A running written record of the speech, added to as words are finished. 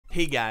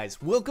Hey guys,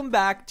 welcome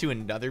back to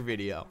another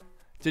video.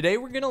 Today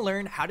we're going to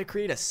learn how to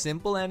create a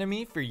simple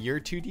enemy for your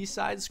 2D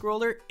side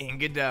scroller in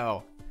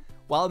Godot.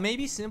 While it may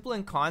be simple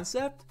in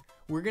concept,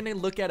 we're going to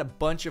look at a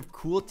bunch of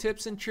cool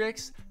tips and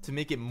tricks to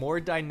make it more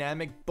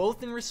dynamic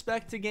both in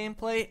respect to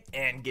gameplay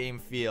and game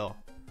feel.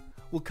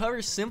 We'll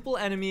cover simple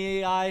enemy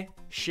AI,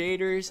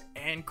 shaders,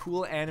 and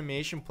cool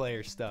animation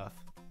player stuff.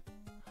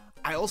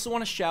 I also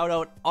want to shout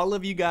out all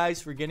of you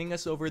guys for getting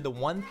us over the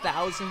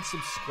 1,000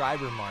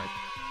 subscriber mark.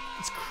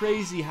 It's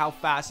crazy how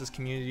fast this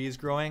community is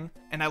growing,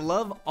 and I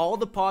love all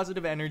the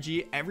positive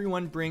energy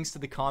everyone brings to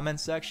the comment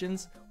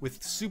sections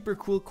with super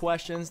cool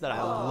questions that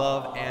I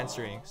love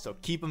answering, so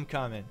keep them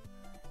coming.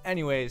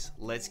 Anyways,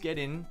 let's get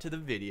into the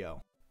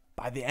video.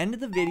 By the end of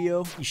the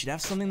video, you should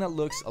have something that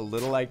looks a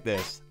little like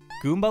this.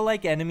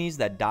 Goomba-like enemies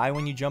that die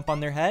when you jump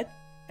on their head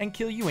and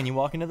kill you when you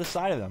walk into the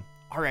side of them.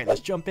 Alright, let's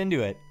jump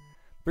into it.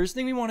 First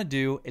thing we want to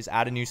do is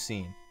add a new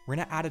scene. We're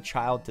going to add a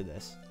child to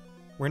this.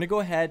 We're going to go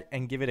ahead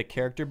and give it a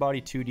character body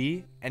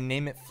 2D and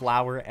name it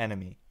Flower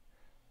Enemy.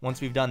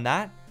 Once we've done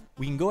that,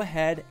 we can go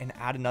ahead and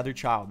add another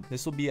child.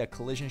 This will be a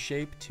collision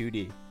shape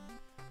 2D.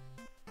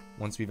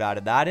 Once we've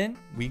added that in,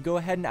 we go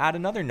ahead and add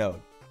another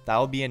node. That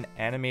will be an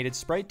animated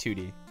sprite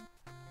 2D.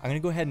 I'm going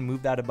to go ahead and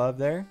move that above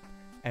there,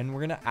 and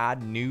we're going to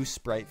add new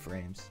sprite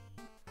frames.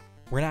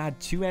 We're going to add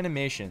two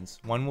animations.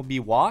 One will be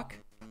walk,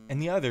 and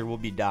the other will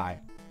be die.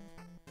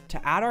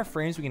 To add our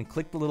frames, we can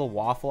click the little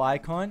waffle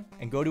icon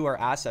and go to our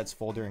assets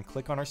folder and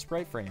click on our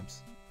sprite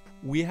frames.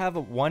 We have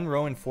one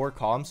row and 4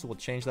 columns, so we'll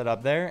change that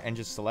up there and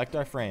just select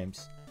our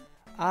frames.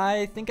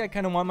 I think I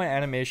kind of want my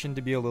animation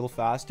to be a little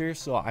faster,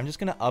 so I'm just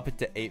going to up it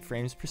to 8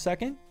 frames per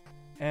second.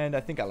 And I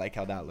think I like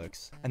how that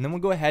looks. And then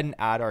we'll go ahead and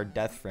add our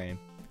death frame,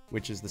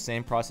 which is the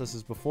same process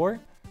as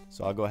before.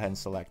 So I'll go ahead and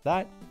select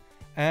that.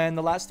 And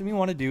the last thing we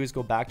want to do is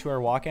go back to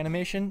our walk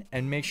animation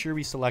and make sure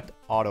we select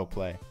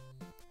autoplay.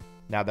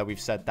 Now that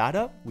we've set that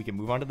up, we can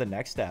move on to the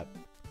next step.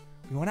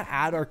 We want to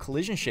add our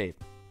collision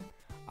shape.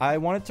 I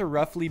want it to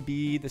roughly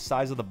be the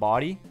size of the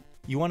body.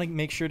 You want to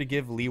make sure to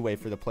give leeway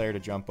for the player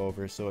to jump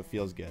over so it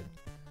feels good.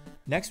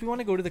 Next, we want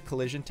to go to the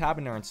collision tab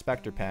in our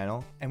inspector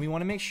panel, and we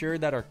want to make sure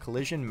that our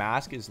collision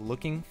mask is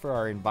looking for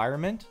our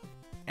environment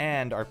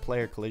and our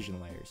player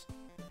collision layers.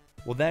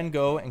 We'll then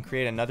go and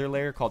create another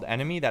layer called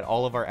enemy that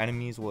all of our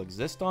enemies will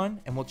exist on,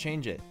 and we'll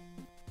change it.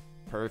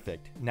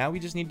 Perfect. Now we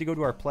just need to go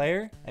to our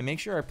player and make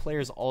sure our player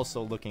is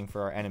also looking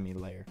for our enemy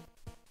layer.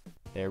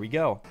 There we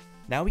go.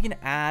 Now we can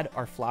add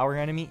our flower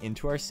enemy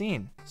into our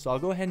scene. So I'll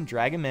go ahead and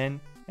drag him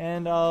in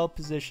and I'll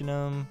position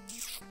him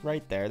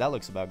right there. That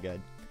looks about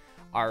good.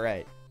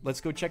 Alright, let's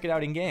go check it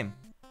out in game.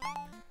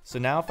 So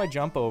now if I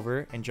jump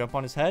over and jump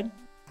on his head,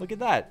 look at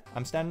that.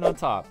 I'm standing on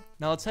top.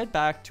 Now let's head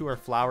back to our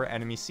flower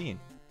enemy scene.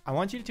 I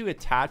want you to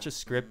attach a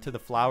script to the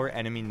flower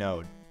enemy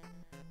node.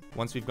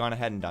 Once we've gone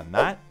ahead and done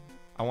that,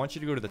 I want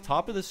you to go to the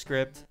top of the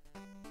script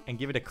and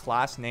give it a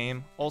class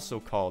name also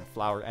called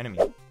Flower Enemy.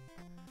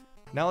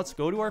 Now let's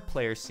go to our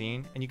player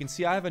scene, and you can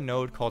see I have a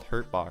node called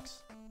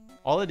HurtBox.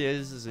 All it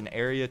is an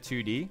area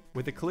 2D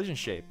with a collision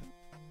shape.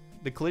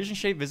 The collision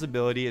shape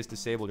visibility is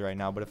disabled right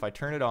now, but if I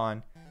turn it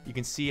on, you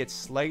can see it's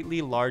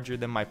slightly larger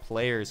than my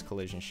player's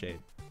collision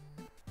shape.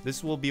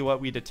 This will be what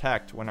we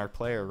detect when our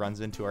player runs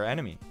into our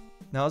enemy.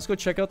 Now let's go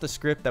check out the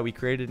script that we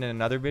created in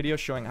another video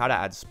showing how to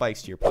add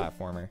spikes to your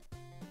platformer.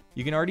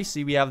 You can already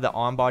see we have the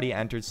on-body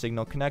entered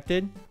signal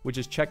connected, which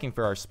is checking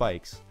for our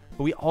spikes.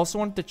 But we also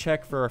wanted to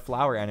check for our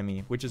flower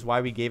enemy, which is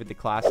why we gave it the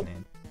class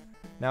name.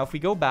 Now if we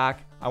go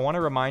back, I want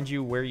to remind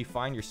you where you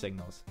find your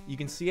signals. You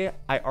can see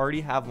I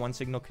already have one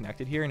signal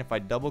connected here, and if I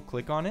double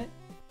click on it,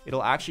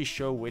 it'll actually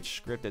show which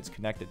script it's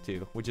connected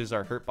to, which is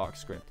our HurtBox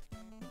script.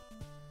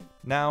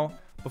 Now,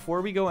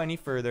 before we go any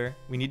further,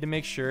 we need to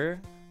make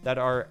sure that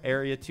our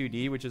area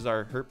 2D, which is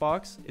our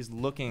HurtBox, is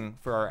looking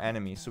for our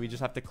enemy. So we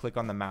just have to click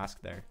on the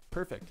mask there.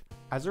 Perfect.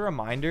 As a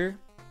reminder,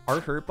 our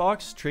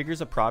HurtBox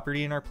triggers a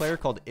property in our player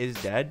called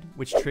isDead,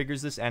 which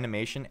triggers this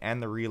animation and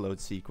the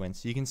reload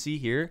sequence. You can see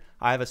here,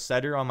 I have a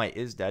setter on my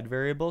isDead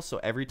variable. So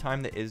every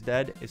time the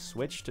isDead is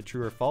switched to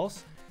true or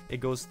false, it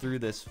goes through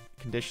this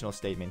conditional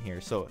statement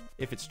here. So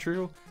if it's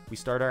true, we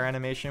start our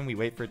animation, we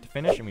wait for it to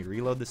finish, and we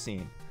reload the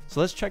scene. So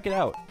let's check it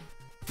out.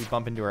 We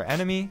bump into our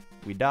enemy,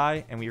 we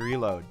die, and we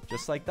reload,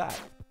 just like that.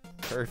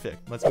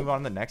 Perfect. Let's move on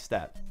to the next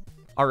step.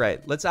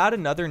 Alright, let's add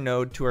another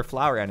node to our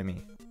flower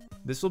enemy.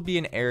 This will be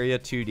an area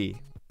 2D.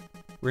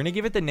 We're going to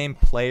give it the name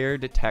Player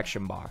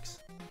DetectionBox.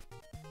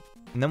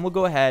 And then we'll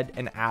go ahead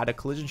and add a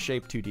collision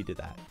shape 2D to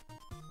that.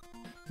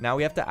 Now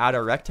we have to add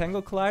a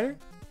rectangle collider,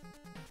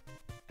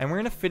 and we're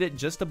going to fit it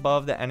just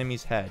above the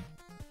enemy's head.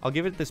 I'll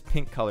give it this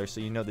pink color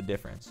so you know the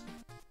difference.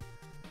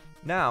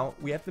 Now,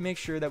 we have to make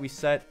sure that we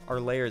set our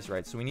layers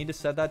right. So we need to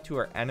set that to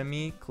our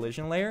enemy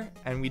collision layer,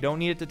 and we don't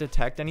need it to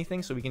detect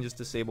anything, so we can just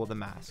disable the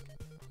mask.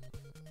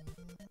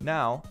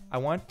 Now, I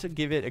want to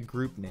give it a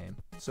group name.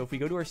 So if we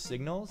go to our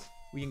signals,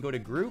 we can go to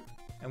group,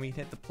 and we can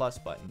hit the plus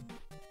button.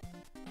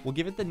 We'll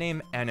give it the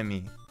name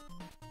enemy.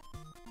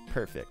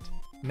 Perfect.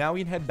 Now we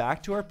can head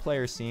back to our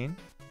player scene,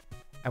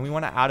 and we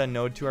want to add a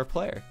node to our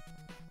player.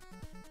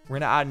 We're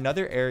going to add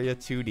another area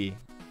 2D.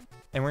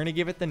 and we're going to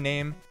give it the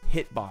name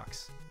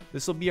HitBox.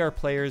 This will be our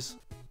player's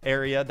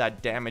area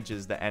that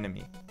damages the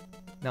enemy.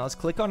 Now let's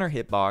click on our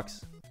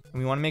hitbox,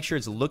 and we want to make sure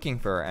it's looking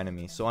for our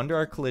enemy. So under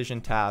our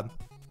collision tab,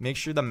 make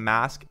sure the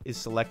mask is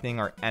selecting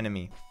our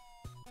enemy.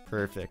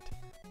 Perfect.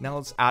 Now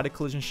let's add a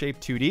collision shape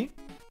 2D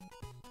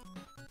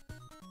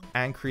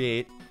and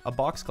create a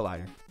box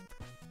collider.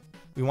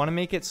 We want to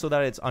make it so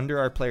that it's under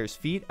our player's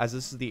feet, as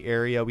this is the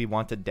area we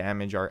want to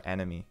damage our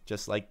enemy,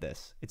 just like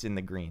this. It's in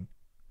the green.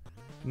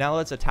 Now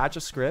let's attach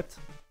a script,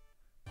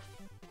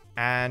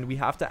 and we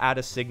have to add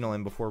a signal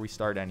in before we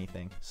start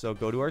anything. So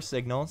go to our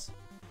signals,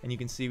 and you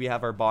can see we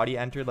have our body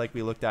entered like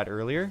we looked at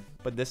earlier,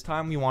 but this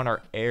time we want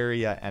our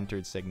area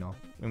entered signal.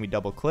 When we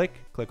double click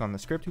on the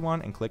script we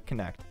want, and click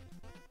connect.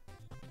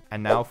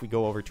 And now if we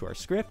go over to our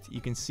script, you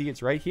can see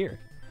it's right here.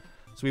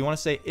 So we want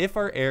to say if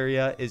our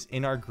area is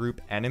in our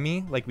group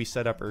enemy, like we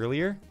set up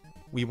earlier,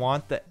 we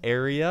want the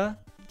area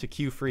to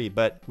queue free,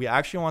 but we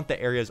actually want the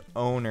area's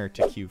owner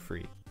to queue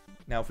free.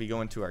 Now if we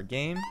go into our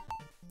game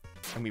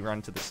and we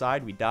run to the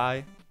side, we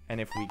die.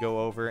 And if we go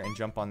over and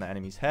jump on the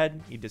enemy's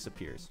head, he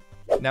disappears.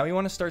 Now we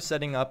want to start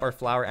setting up our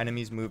flower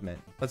enemy's movement.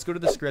 Let's go to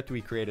the script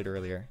we created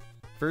earlier.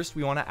 First,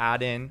 we want to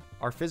add in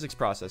our physics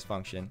process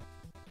function.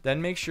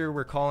 Then make sure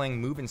we're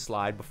calling move and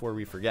slide before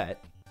we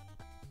forget.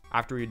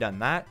 After we've done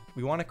that,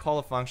 we want to call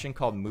a function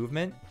called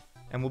movement,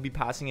 and we'll be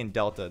passing in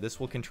delta. This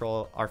will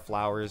control our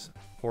flower's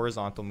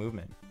horizontal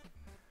movement.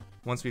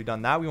 Once we've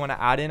done that, we want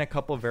to add in a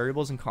couple of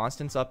variables and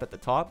constants up at the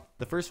top.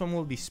 The first one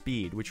will be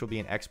speed, which will be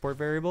an export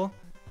variable.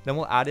 Then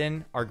we'll add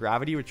in our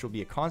gravity, which will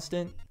be a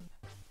constant.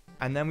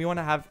 And then we want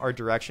to have our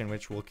direction,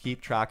 which will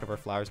keep track of our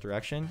flower's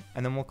direction.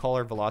 And then we'll call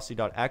our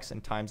velocity.x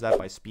and times that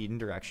by speed and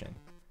direction.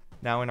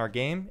 Now in our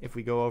game, if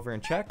we go over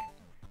and check,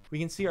 we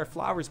can see our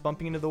flower's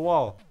bumping into the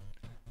wall.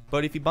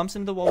 But if he bumps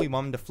into the wall, we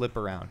want him to flip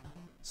around.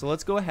 So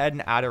let's go ahead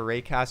and add a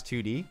raycast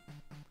 2D.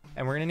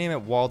 And we're going to name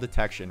it wall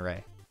detection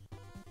ray.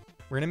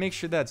 We're going to make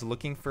sure that it's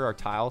looking for our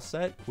tile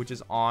set, which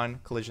is on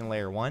collision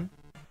layer 1.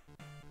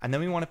 And then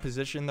we want to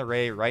position the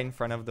ray right in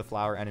front of the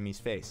flower enemy's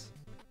face.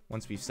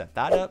 Once we've set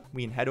that up,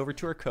 we can head over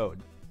to our code.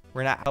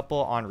 We're going to add a couple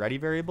on ready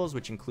variables,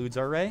 which includes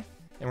our ray.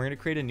 And we're going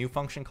to create a new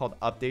function called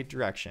update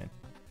direction.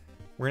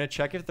 We're going to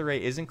check if the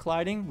ray isn't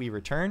colliding, we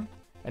return.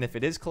 And if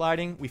it is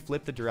colliding, we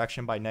flip the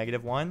direction by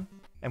 -1.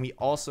 And we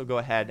also go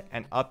ahead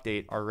and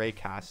update our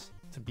raycast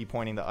to be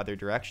pointing the other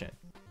direction.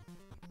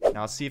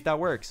 Now let's see if that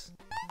works.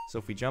 So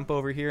if we jump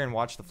over here and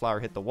watch the flower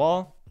hit the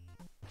wall,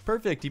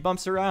 perfect, he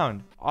bumps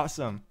around,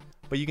 awesome.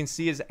 But you can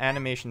see his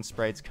animation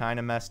sprite's kind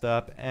of messed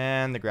up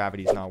and the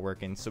gravity's not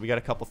working, so we got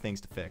a couple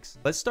things to fix.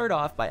 Let's start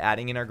off by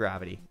adding in our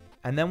gravity,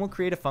 and then we'll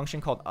create a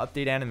function called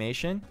update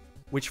animation,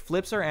 which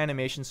flips our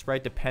animation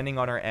sprite depending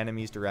on our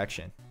enemy's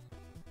direction.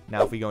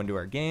 Now if we go into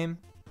our game,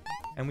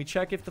 and we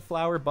check if the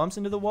flower bumps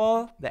into the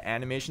wall, the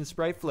animation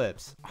sprite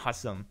flips.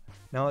 Awesome.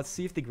 Now let's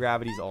see if the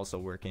gravity's also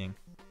working.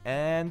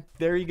 And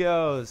there he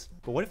goes.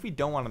 But what if we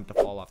don't want him to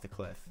fall off the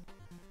cliff?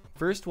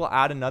 First, we'll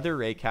add another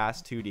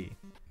raycast 2D,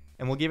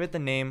 and we'll give it the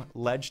name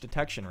ledge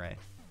detection ray.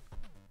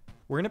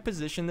 We're going to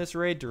position this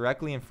ray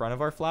directly in front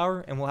of our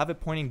flower, and we'll have it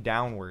pointing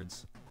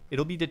downwards.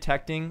 It'll be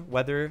detecting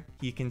whether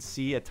he can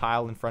see a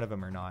tile in front of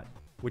him or not,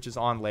 which is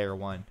on layer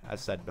 1,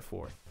 as said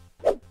before.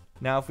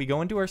 Now, if we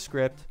go into our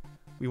script,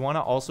 we want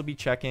to also be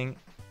checking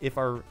if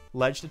our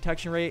ledge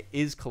detection ray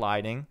is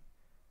colliding.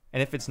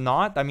 And if it's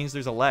not, that means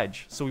there's a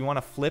ledge. So we want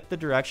to flip the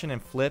direction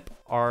and flip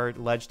our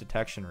ledge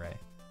detection ray.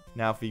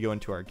 Now if we go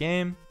into our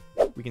game,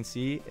 we can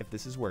see if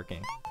this is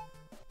working.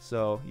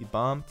 So he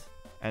bumped,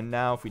 and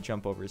now if we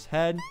jump over his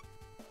head,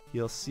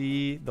 you'll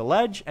see the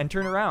ledge and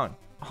turn around.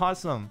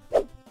 Awesome.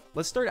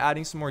 Let's start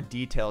adding some more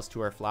details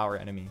to our flower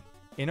enemy.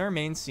 In our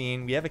main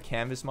scene, we have a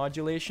canvas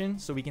modulation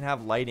so we can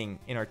have lighting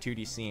in our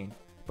 2D scene.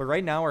 But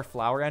right now our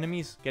flower enemy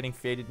is getting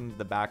faded into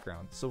the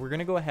background. So we're going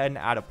to go ahead and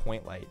add a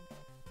point light.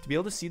 To be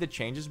able to see the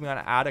changes, we want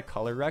to add a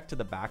color rect to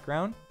the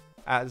background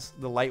as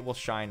the light will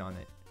shine on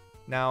it.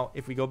 Now,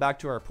 if we go back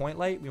to our point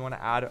light, we want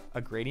to add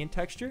a gradient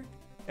texture,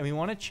 and we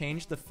want to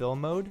change the fill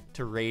mode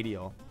to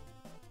radial.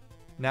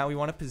 Now we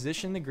want to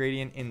position the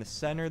gradient in the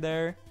center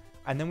there,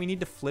 and then we need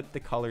to flip the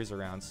colors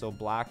around. So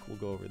black will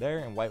go over there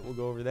and white will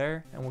go over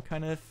there, and we'll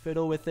kind of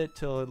fiddle with it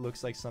till it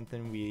looks like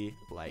something we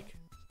like.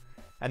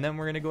 And then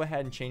we're going to go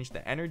ahead and change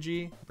the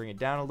energy, bring it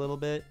down a little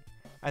bit,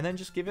 and then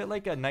just give it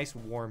like a nice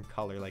warm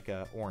color, like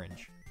a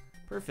orange.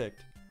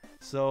 Perfect.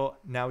 So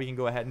now we can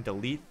go ahead and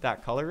delete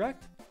that color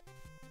rect.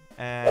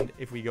 And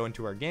if we go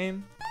into our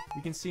game,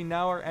 we can see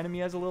now our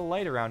enemy has a little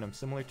light around him,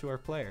 similar to our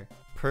player.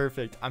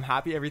 Perfect. I'm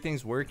happy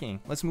everything's working.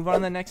 Let's move on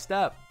to the next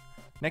step.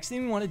 Next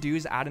thing we want to do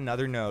is add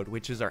another node,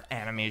 which is our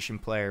animation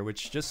player,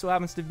 which just so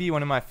happens to be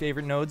one of my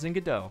favorite nodes in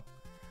Godot.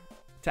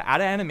 To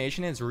add an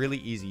animation, it's really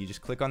easy. You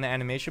just click on the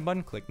animation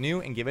button, click new,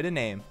 and give it a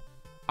name.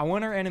 I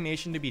want our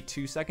animation to be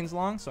 2 seconds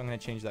long, so I'm going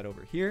to change that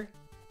over here.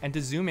 And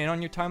to zoom in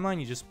on your timeline,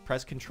 you just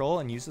press Control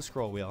and use the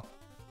scroll wheel.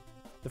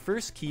 The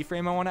first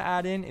keyframe I want to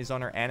add in is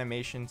on our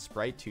animation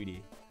sprite 2D.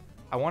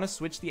 I want to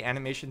switch the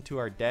animation to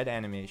our dead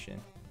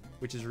animation,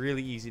 which is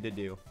really easy to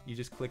do. You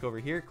just click over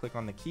here, click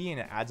on the key, and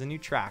it adds a new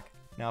track.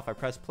 Now if I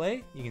press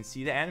play, you can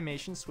see the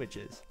animation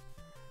switches.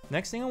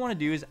 Next thing I want to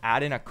do is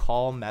add in a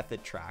call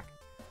method track.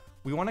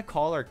 We want to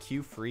call our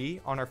cue free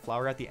on our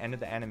flower at the end of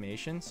the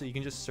animation, so you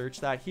can just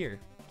search that here,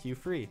 cue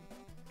free.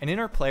 And in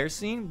our player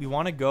scene, we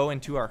want to go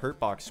into our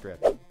HurtBox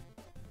script.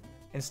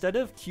 Instead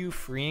of cue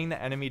freeing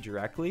the enemy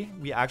directly,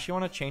 we actually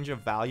want to change a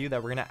value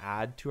that we're going to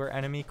add to our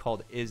enemy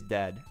called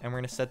isDead, and we're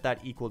going to set that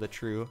equal to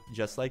true,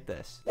 just like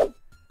this.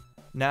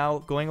 Now,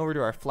 going over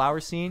to our flower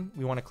scene,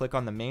 we want to click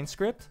on the main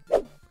script,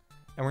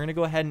 and we're going to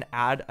go ahead and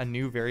add a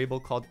new variable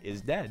called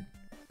isDead,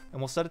 and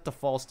we'll set it to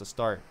false to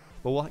start,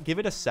 but we'll give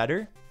it a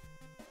setter,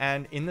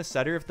 and in the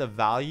setter, if the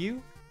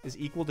value is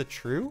equal to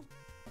true,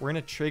 we're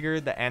going to trigger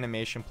the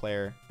animation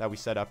player that we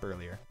set up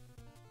earlier.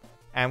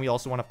 And we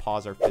also want to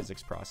pause our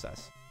physics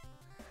process.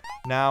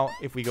 Now,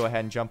 if we go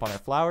ahead and jump on our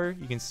flower,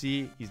 you can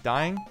see he's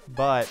dying,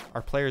 but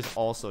our player is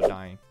also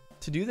dying.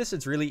 To do this,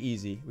 it's really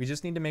easy. We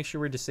just need to make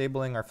sure we're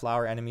disabling our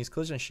flower enemy's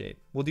collision shape.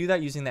 We'll do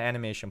that using the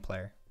animation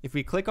player. If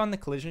we click on the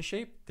collision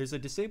shape, there's a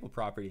disable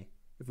property.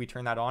 If we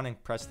turn that on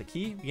and press the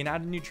key, we can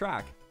add a new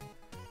track.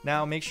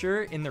 Now, make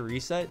sure in the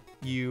reset,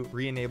 you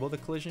re-enable the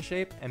collision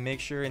shape, and make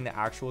sure in the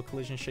actual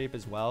collision shape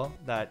as well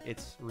that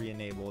it's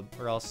re-enabled,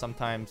 or else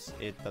sometimes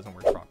it doesn't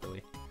work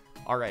properly.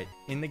 Alright,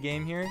 in the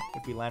game here,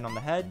 if we land on the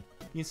head,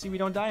 you can see we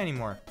don't die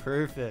anymore.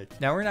 Perfect.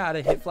 Now we're going to add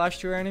a hit flash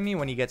to our enemy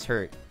when he gets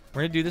hurt.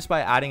 We're going to do this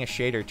by adding a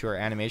shader to our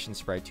animation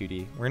sprite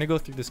 2D. We're going to go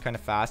through this kind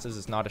of fast as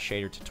it's not a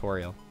shader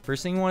tutorial.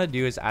 First thing we want to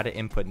do is add an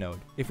input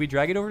node. If we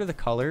drag it over to the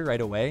color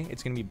right away,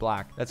 it's going to be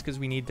black. That's because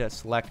we need to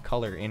select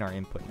color in our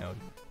input node.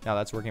 Now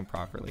that's working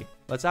properly.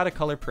 Let's add a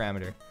color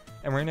parameter.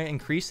 And we're going to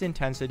increase the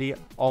intensity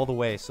all the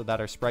way so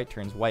that our sprite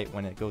turns white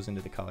when it goes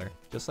into the color.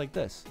 Just like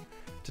this.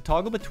 To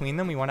toggle between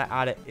them, we want to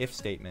add an if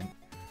statement.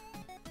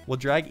 We'll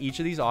drag each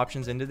of these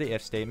options into the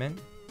if statement,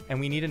 and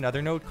we need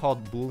another node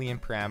called boolean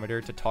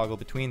parameter to toggle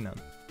between them.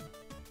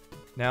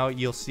 Now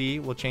you'll see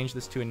we'll change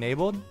this to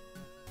enabled,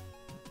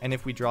 and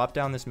if we drop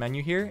down this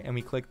menu here and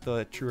we click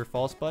the true or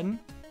false button,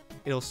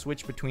 it'll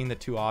switch between the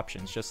two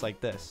options just like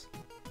this.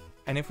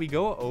 And if we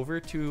go over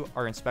to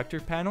our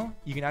inspector panel,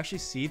 you can actually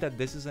see that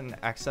this is an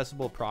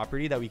accessible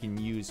property that we can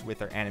use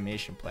with our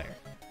animation player.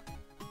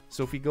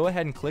 So if we go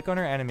ahead and click on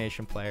our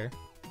animation player,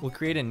 we'll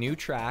create a new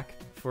track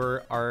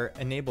for our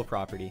enable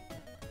property.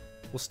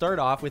 We'll start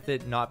off with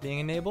it not being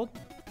enabled,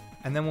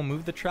 and then we'll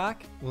move the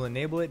track, we'll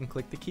enable it and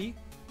click the key,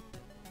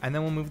 and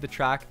then we'll move the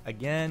track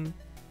again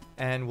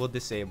and we'll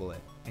disable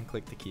it and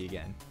click the key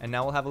again. And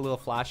now we'll have a little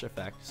flash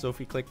effect. So if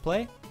we click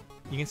play,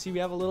 you can see we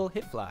have a little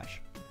hit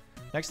flash.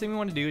 Next thing we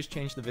want to do is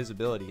change the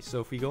visibility.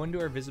 So if we go into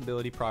our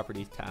visibility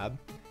properties tab,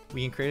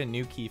 we can create a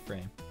new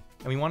keyframe,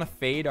 and we want to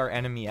fade our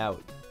enemy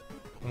out.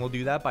 And we'll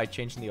do that by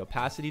changing the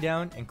opacity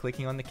down and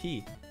clicking on the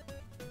key.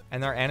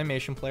 And our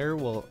animation player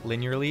will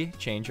linearly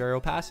change our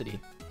opacity.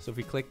 So if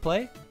we click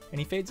play, and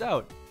he fades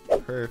out.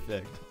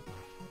 Perfect.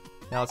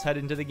 Now let's head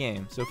into the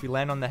game. So if we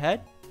land on the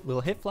head,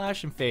 we'll hit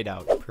flash and fade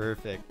out.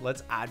 Perfect.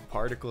 Let's add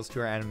particles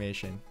to our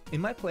animation.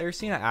 In my player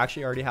scene, I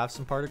actually already have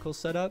some particles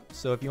set up.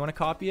 So if you want to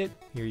copy it,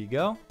 here you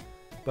go.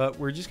 But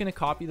we're just going to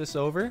copy this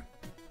over,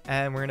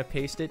 and we're going to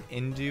paste it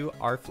into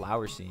our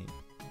flower scene.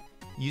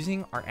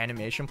 Using our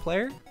animation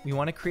player, we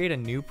want to create a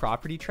new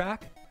property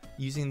track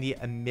using the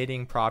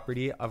emitting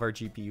property of our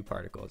GPU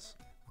particles.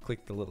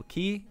 Click the little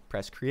key,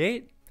 press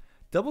create,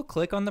 double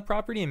click on the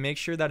property and make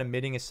sure that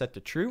emitting is set to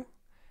true.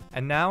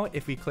 And now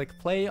if we click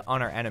play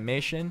on our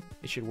animation,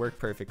 it should work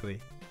perfectly.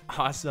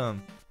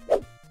 Awesome.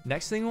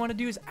 Next thing we want to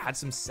do is add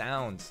some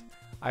sounds.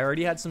 I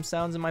already had some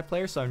sounds in my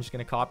player, so I'm just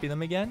going to copy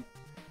them again.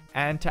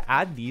 And to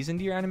add these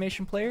into your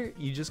animation player,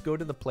 you just go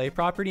to the play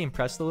property and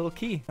press the little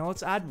key. Now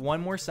let's add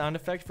one more sound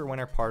effect for when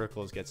our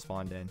particles get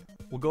spawned in.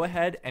 We'll go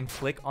ahead and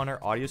click on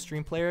our audio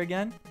stream player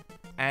again,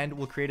 and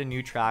we'll create a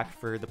new track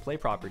for the play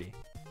property.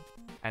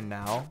 And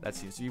now that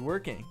seems to be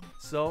working.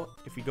 So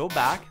if we go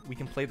back, we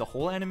can play the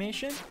whole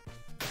animation.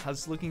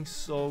 It's looking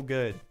so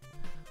good.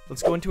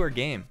 Let's go into our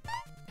game.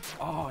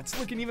 Oh, it's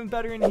looking even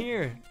better in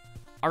here.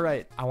 All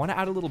right, I want to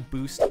add a little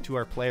boost to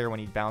our player when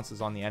he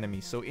bounces on the enemy.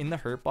 So in the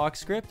HurtBox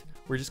script,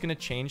 we're just going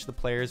to change the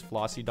player's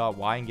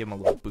velocity.y and give him a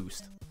little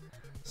boost.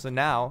 So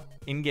now,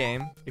 in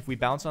game, if we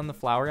bounce on the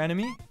flower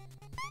enemy,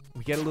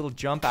 we get a little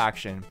jump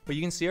action. But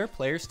you can see our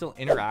player still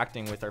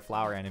interacting with our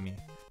flower enemy.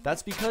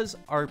 That's because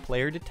our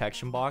player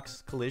detection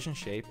box collision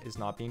shape is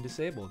not being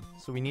disabled.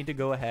 So we need to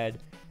go ahead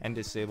and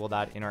disable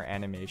that in our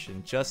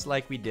animation, just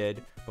like we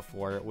did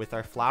before with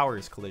our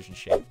flower's collision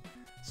shape.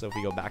 So if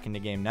we go back into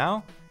game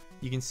now,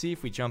 you can see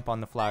if we jump on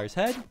the flower's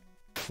head,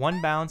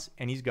 one bounce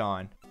and he's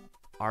gone.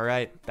 All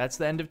right, that's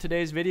the end of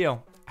today's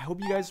video. I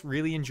hope you guys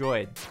really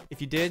enjoyed.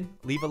 If you did,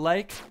 leave a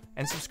like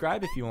and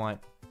subscribe if you want.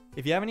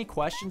 If you have any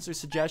questions or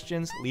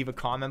suggestions, leave a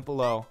comment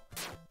below.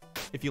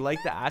 If you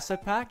like the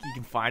asset pack, you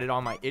can find it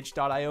on my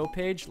itch.io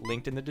page,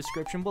 linked in the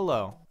description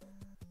below.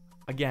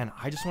 Again,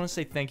 I just want to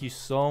say thank you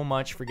so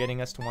much for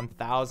getting us to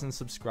 1,000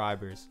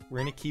 subscribers. We're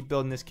going to keep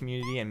building this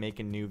community and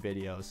making new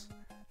videos.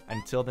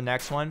 Until the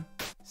next one,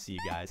 see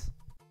you guys.